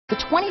The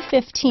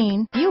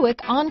 2015 Buick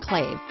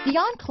Enclave. The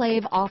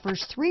Enclave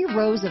offers 3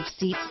 rows of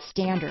seats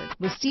standard,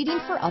 with seating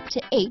for up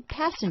to 8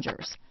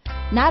 passengers.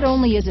 Not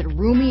only is it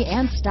roomy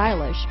and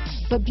stylish,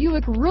 but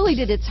Buick really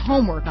did its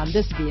homework on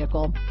this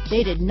vehicle.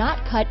 They did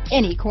not cut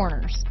any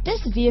corners.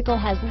 This vehicle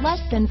has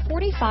less than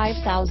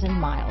 45,000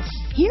 miles.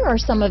 Here are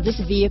some of this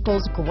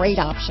vehicle's great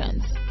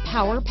options: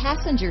 power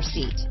passenger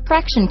seat,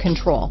 traction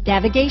control,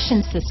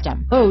 navigation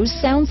system, Bose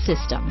sound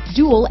system,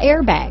 dual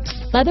airbags,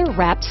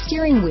 leather-wrapped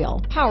steering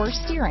wheel, power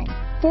steering,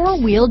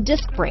 4-wheel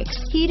disc brakes,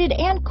 heated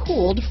and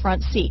cooled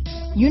front seats,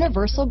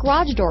 universal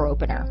garage door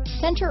opener,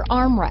 center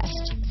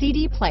armrest,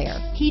 CD player,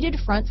 heated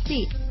front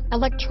seats,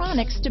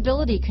 electronic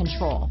stability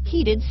control,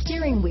 heated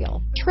steering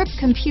wheel, trip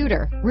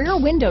computer, rear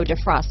window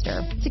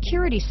defroster,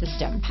 security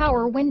system,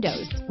 power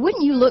windows.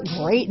 Wouldn't you look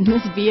great in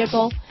this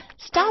vehicle?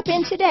 Stop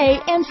in today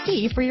and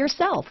see for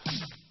yourself.